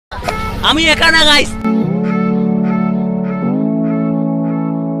আমি একা না গাইস।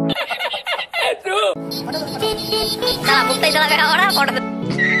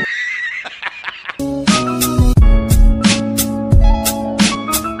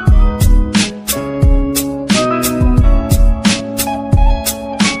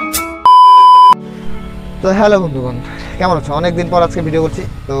 তো হ্যালো বন্ধুগণ, কেমন আছো? অনেকদিন পর আজকে ভিডিও করছি।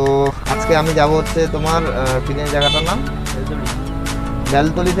 তো আজকে আমি যাব হচ্ছে তোমার কিনে জায়গাটার নাম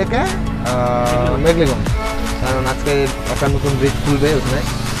বেলতলি থেকে মেখলিগঞ্জ, কারণ আজকে একটা নতুন ব্রিজ খুলবে ওখানে,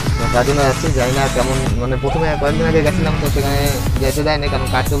 তো তার জন্য যাচ্ছি। যাই না কেমন, মানে প্রথমে কয়েকদিন আগে গেছিলাম, তো সেখানে যেতে দেয়নি কারণ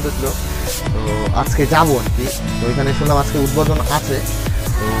কাজ চলতেছিল। তো আজকে যাবো আর কি। তো ওইখানে শুনলাম আজকে উদ্বোধন আছে,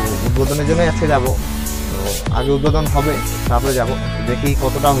 তো উদ্বোধনের জন্যই আজকে যাবো। তো আগে উদ্বোধন হবে, তারপরে যাবো, দেখি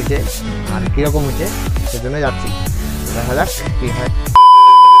কতটা হয়েছে আর কীরকম হয়েছে, সেজন্য যাচ্ছি। দেখা যাক কী হয়।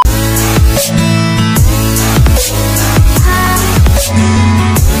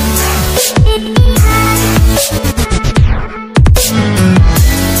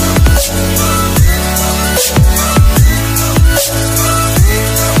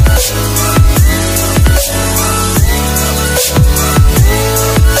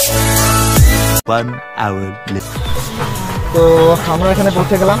 তো আমরা এখানে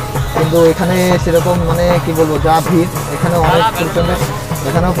পৌঁছে গেলাম, কিন্তু এখানে সেরকম মানে কি বলবো, যা ভিড় এখানে অনেক প্রচণ্ড,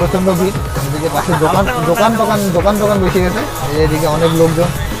 এখানেও প্রচণ্ড ভিড়। এদিকে পাশে দোকান বেশি গেছে, এদিকে অনেক লোকজন,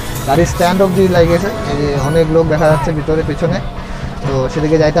 গাড়ির স্ট্যান্ড অবধি লাগিয়েছে, এই যে অনেক লোক দেখা যাচ্ছে ভিতরে পিছনে। তো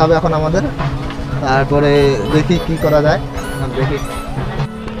সেদিকে যাইতে হবে এখন আমাদের, তারপরে দেখি কি করা যায়, দেখি।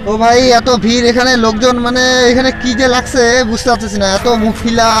 ও ভাই, এত ভিড় এখানে, লোকজন মানে এখানে কি যে লাগছে বুঝতে পারতেছি না। এত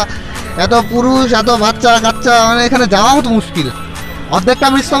মহিলা, এত পুরুষ, এত বাচ্চা কাচ্চা, মানে এখানে যাওয়াও তো মুশকিল। অর্ধেকটা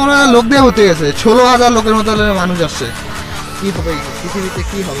ব্রিজ তো মনে হয় লোক দিয়ে হতে গেছে, 16,000 লোকের মতো মানুষ আসছে। কি হবে পৃথিবীতে,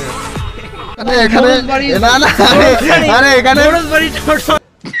 কি হবে এখানে? না না, আরে এখানে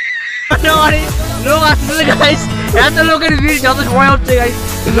লোক আসলে গাইস, এত লোকের ভিড়, যত সময় হচ্ছে গাইস,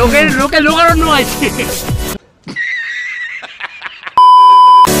 লোকারণ্য আছে।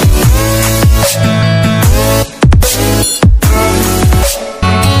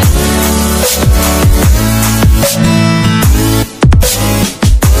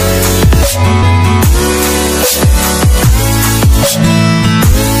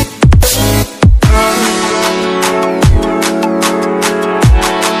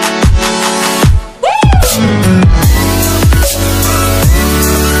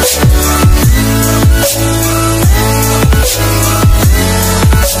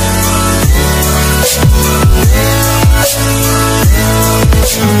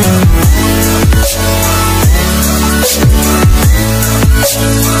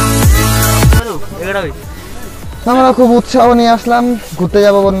 আমরা খুব উৎসাহ নিয়ে আসলাম, ঘুরতে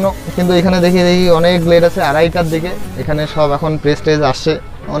যাবো বন্য, কিন্তু এখানে দেখি অনেক লেট আছে, 2:30টার দিকে। এখানে সব এখন প্রেস্টেজ আসছে,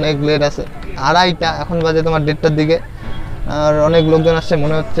 অনেক লেট আছে। 2:30, এখন বাজে তোমার 1:30টার দিকে, আর অনেক লোকজন আসছে।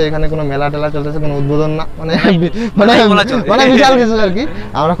 মনে হচ্ছে এখানে কোনো মেলা টেলা চলতেছে, কোনো উদ্বোধন না, মানে মানে বিশাল কিছু আর কি।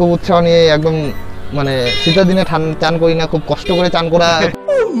 আমরা খুব উৎসাহ নিয়ে একদম, মানে শীতের দিনে চান করি না, খুব কষ্ট করে চান করা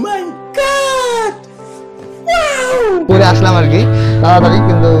করে আসলাম আর কি তাড়াতাড়ি,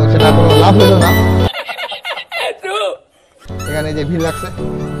 কিন্তু সেটা কোনো লাভ হলো না। এখানে যে ভিড় লাগছে,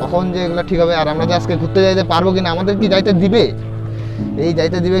 কখন যে এগুলো ঠিক হবে, আর আমরা যে আজকে ঘুরতে যাইতে পারবো কিনা, আমাদের কি যাইতে দিবে,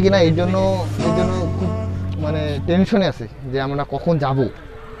 যাইতে দিবে কিনা, এই জন্য খুব মানে টেনশনে আছে যে আমরা কখন যাবো,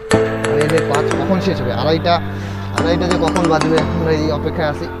 এই যে কখন শেষ হবে। 2:30 যে কখন বাজবে, আমরা এই অপেক্ষায়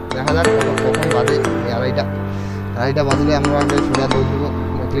আছি। দেখা যাক কখন বাজে। এই 2:30 বাজলে আমরা সোজা দৌড় দেবো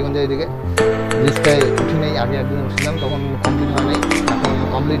মেখলিগঞ্জের দিকে। ব্রিজটায় উঠি নেই, আগে একদিন উঠছিলাম, তখন কমপ্লিট হয় নাই, এখন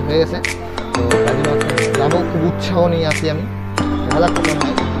কমপ্লিট হয়ে গেছে। তো তাই জন্য যাবো, খুব উৎসাহ নিয়ে আসি আমি। দেখা যাক কখন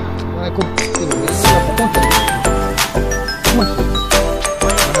হয়, মানে খুব কী বলবো,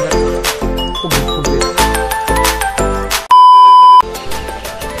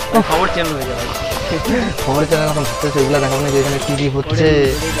 খবর চ্যানেল হয়ে যাবে, খবরের চ্যানেল এখন ভাবতেছে এগুলো দেখাবো না, যে এখানে কি হচ্ছে,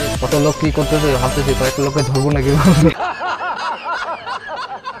 কত লোক কি করতেছে, ভাবতেছে কয়েকটা লোককে ধরবো নাকি,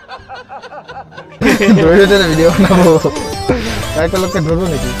 ভিডিও বানাবো, কয়েকটা লোককে ধরবো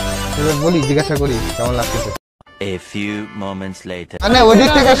নাকি, বলি, জিজ্ঞাসা করি কেমন লাগতেছে। A few moments later. মানে ওই দিক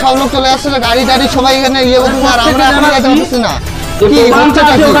থেকে সব লোক চলে আসছে, গাড়ি টাড়ি সবাই এখানে করতেছে, আর আমরা এখন যেতে পারতেছি না। কি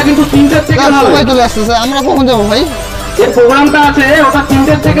ওটা কিন্তু 3টার থেকে হবে, সবাই চলে আসতেছে, আমরা কখন যাবো ভাই? এই প্রোগ্রামটা আছে, ওটা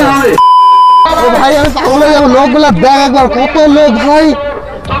 3টার থেকে হবে। ও ভাই, আমি পাগল হয়ে যাবো, লোকগুলা দেখ একবার, কত লোক ভাই।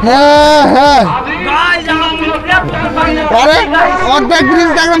 হ্যাঁ হ্যাঁ, আরে অর্ধেক ব্রিজ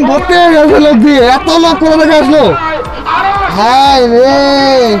দেখলাম ভর্তি হয়ে গেছে লোক দিয়ে, এত লোক করে দেখে আসলো। হাই রে,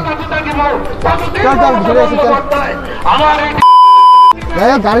 চল চল ঘুরে আসি, চল। যাই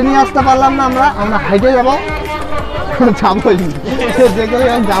হোক, গাড়ি নিয়ে আসতে পারলাম না, আমরা হাইটে যাবো, যাবই, যেগুলো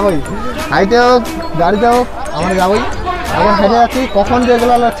যাবই, হাইটে হোক গাড়িতে হোক আমরা যাবই। এখন হেঁটে যাচ্ছি, কখন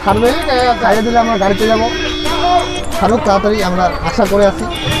যেগুলো ছাড়বে ছাড়িয়ে দিলে আমরা গাড়িতে যাবো। ছাড়ুক তাড়াতাড়ি, আমরা আশা করে আছি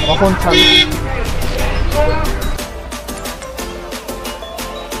কখন ছাড়বে।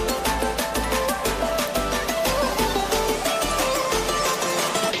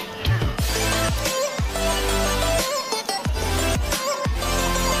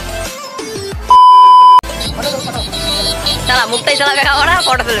 चला मुक्ता चला गया और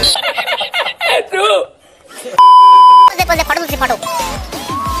फोटो तुल फोटो तुलसी फोटो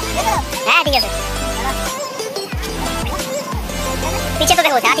हाँ ठीक है पीछे तो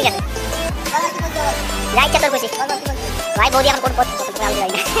देखो हाँ ठीक है जा इच्छा তোর খুশি ভাই বৌদি এখন কোন ফটো তুলতে আমি যাই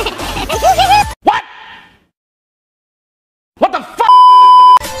না What the fuck?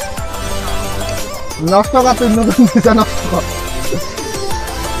 নষ্ট কর তুই, নতুন দিশা নষ্ট কর।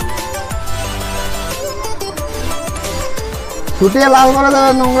 ছুটিয়ে লাল করে দেবে,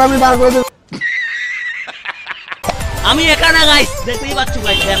 নোংরামি বার করে দেবে। আমি একা না গাইস, দেখতেই পাচ্ছ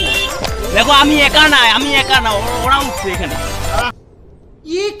গাইস, দেখো দেখো আমি একা না, ওরা উঠছে এখানে।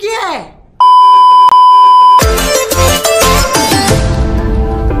 ये क्या है?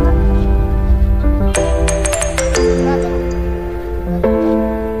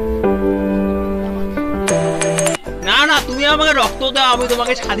 না না, তুমি আমাকে রক্ত দাও, আমি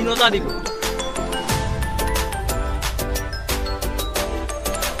তোমাকে স্বাধীনতা দিব।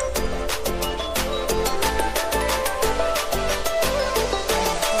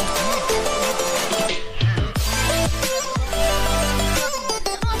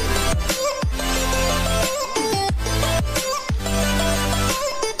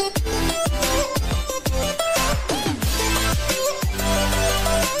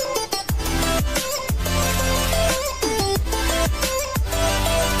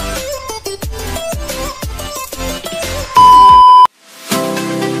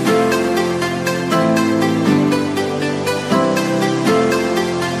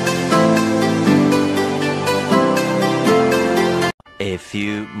 A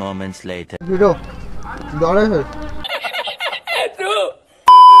few moments later. Video দৌড়ে ফেল।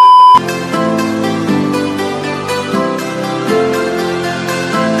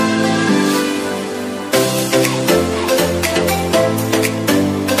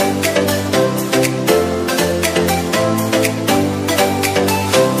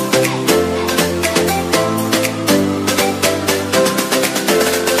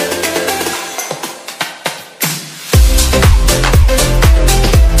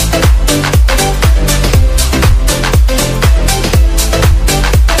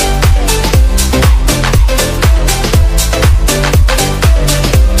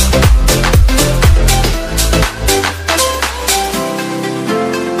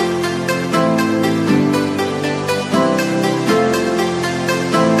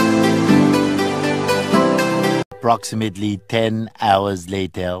 Approximately 10 hours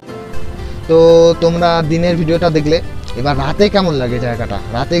later. তো তোমরা দিনের ভিডিওটা দেখলে, এবার রাতে কেমন লাগে জায়গাটা,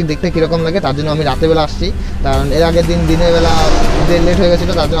 রাতে দেখতে কীরকম লাগে, তার জন্য আমি রাতের বেলা আসছি। কারণ এর আগের দিন দিনের বেলা লেট হয়ে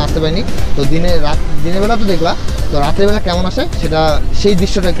গেছিলো, তার জন্য আসতে পারিনি। তো দিনের বেলা তো দেখলা, তো রাতের বেলা কেমন আসে সেটা, সেই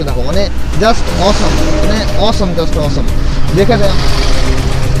দৃশ্যটা একটু দেখো, মানে জাস্ট অসম, মানে অসম, জাস্ট অসম দেখে দেয়।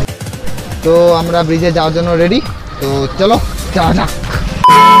 তো আমরা ব্রিজে যাওয়ার জন্য রেডি, তো চলো যাওয়া যাক।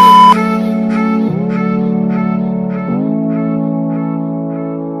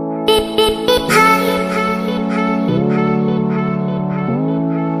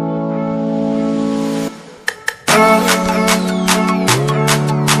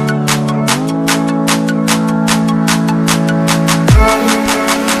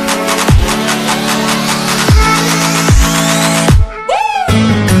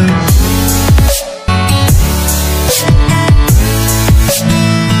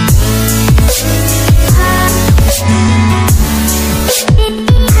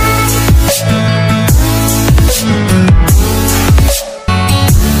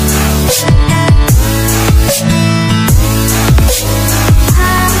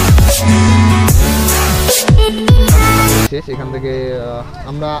 এখান থেকে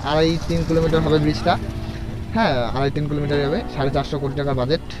আমরা 2.5-3 কিলোমিটার হবে ব্রিজটা। হ্যাঁ 2.5-3 কিলোমিটার যাবে, 450 কোটি টাকার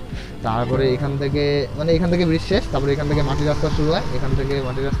বাজেট। তারপরে এখান থেকে ব্রিজ শেষ, তারপরে এখান থেকে মাটির রাস্তা শুরু হয়। এখান থেকে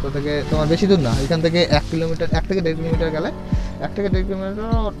মাটির রাস্তা থেকে তোমার বেশি দূর না, এখান থেকে 1 থেকে 1.5 কিলোমিটার গেলে, 1 থেকে 1.5 কিলোমিটার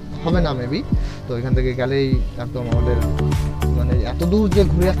হবে না মেবি। তো এখান থেকে গেলেই একদম আমাদের, মানে এত দূর যে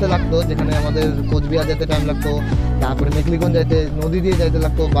ঘুরে আসতে লাগতো, যেখানে আমাদের কোচবিহার যেতে টাইম লাগতো, তারপরে মেখলিগঞ্জ যাইতে নদী দিয়ে যাইতে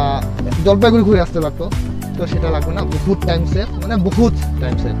লাগতো, বা জলপাইগুড়ি ঘুরে আসতে লাগতো, তো সেটা লাগবে না, বহুত টাইম সেভ, মানে বহুত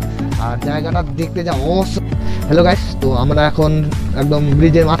টাইম সেভ। আর জায়গাটা দেখতে যা অসম। হ্যালো গাইস, তো আমরা এখন একদম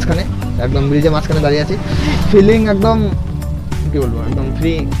ব্রিজের মাঝখানে, একদম ব্রিজের মাঝখানে দাঁড়িয়ে আছি, ফিলিং একদম কি বলবো, একদম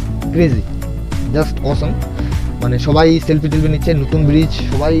ফ্রি ক্রেজি, জাস্ট অসম। মানে সবাই সেলফি টেলফি নিচ্ছে, নতুন ব্রিজ,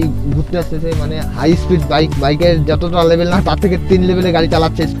 সবাই ঘুরতে আসতেছে, মানে হাই স্পিড বাইকের যতটা লেভেল না তার থেকে 3 লেভেলে গাড়ি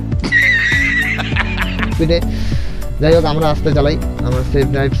চালাচ্ছে স্পিডে। যাই হোক আমরা আস্তে চালাই, আমরা সেফ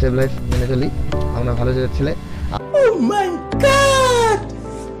ড্রাইভ সেভ লাইফ মেনে চলি, আমরা ভালো ছেলে।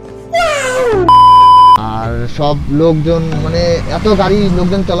 আর সব লোকজন মানে এত গাড়ি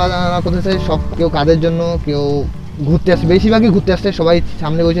লোকজন চলাচলা করতেছে, সব কেউ কাজের জন্য, কেউ ঘুরতে আসছে, বেশিরভাগই ঘুরতে আসছে, সবাই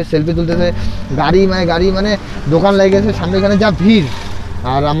সামনে বসে সেলফি তুলতেছে, গাড়ি মানে দোকান লেগে গেছে সামনে, এখানে যা ভিড়।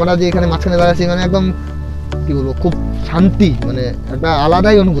 আর আমরা যে এখানে মাঝখানে দাঁড়াচ্ছি মানে একদম কি বলবো, খুব শান্তি, মানে একটা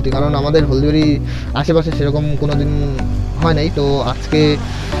আলাদাই অনুভূতি, কারণ আমাদের হলদিবাড়ি আশেপাশে সেরকম কোনো দিন হয় নাই। তো আজকে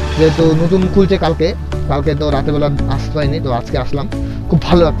যেহেতু নতুন খুলছে, কালকে তো রাতেরবেলা আসতে পারিনি, তো আজকে আসলাম, খুব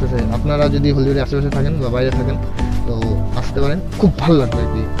ভালো লাগতেছে। আপনারা যদি হলদিবাড়ির আশেপাশে থাকেন বা বাইরে থাকেন তো আসতে পারেন, খুব ভালো লাগবে আর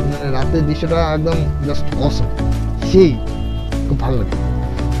কি, মানে রাতের দৃশ্যটা একদম জাস্ট অসম, সেই খুব ভালো লাগে,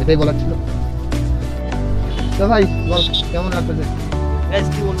 এটাই বলার ছিল। তো ভাই বল কেমন লাগতেছে? গাইস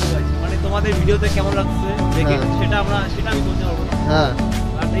কি বলবো গাইস, মানে তোমাদের ভিডিওতে কেমন লাগছে দেখে সেটা আমি বলতে পারবো না। হ্যাঁ,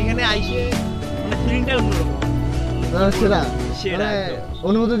 আর এখানে আইসে মানে ফিলিংটা অন্যরকম, সেটা মানে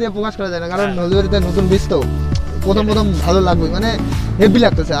অনুভূতি দিয়ে প্রকাশ করা যায় না, কারণ হলদিবাড়িতে নতুন ব্রিজ তো প্রথম ভালো লাগবে, মানে হেভি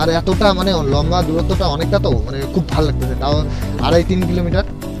লাগতেছে। আর এতটা মানে লম্বা দূরত্বটা অনেকটা, তো মানে খুব ভালো লাগতেছে, তাও 2.5-3 কিলোমিটার,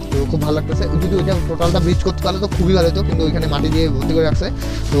 তো খুব ভালো লাগতেছে। যদি ওইটা টোটালটা ব্রিজ করতে পারলে তো খুবই ভালো হতো, কিন্তু ওইখানে মাটি দিয়ে ভর্তি করে রাখছে,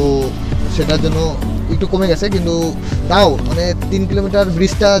 তো সেটার জন্য একটু কমে গেছে, কিন্তু তাও মানে 3 কিলোমিটার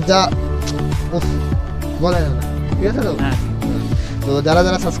ব্রিজটা যা বলা যাবে না, ঠিক আছে তো। তো যারা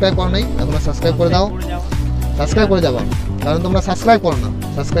সাবস্ক্রাইব করো নাই এখনো সাবস্ক্রাইব করে দাও, সাবস্ক্রাইব করে যাবা, কারণ তোমরা সাবস্ক্রাইব করো না,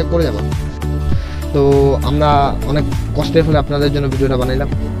 সাবস্ক্রাইব করে যাবা। তো আমরা অনেক কষ্টের ফলে আপনাদের জন্য ভিডিওটা বানাইলাম,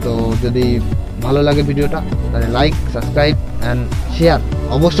 তো যদি ভালো লাগে ভিডিওটা তাহলে লাইক, সাবস্ক্রাইব অ্যান্ড শেয়ার,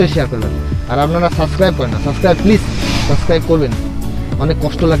 অবশ্যই শেয়ার করবেন। আর আপনারা সাবস্ক্রাইব করেন না, সাবস্ক্রাইব প্লিজ সাবস্ক্রাইব করবেন, অনেক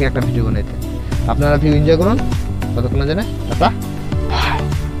কষ্ট লাগে একটা ভিডিও বানাইতে। আপনারা ভিডিও এনজয় করুন, ততক্ষণ জানে টাটা।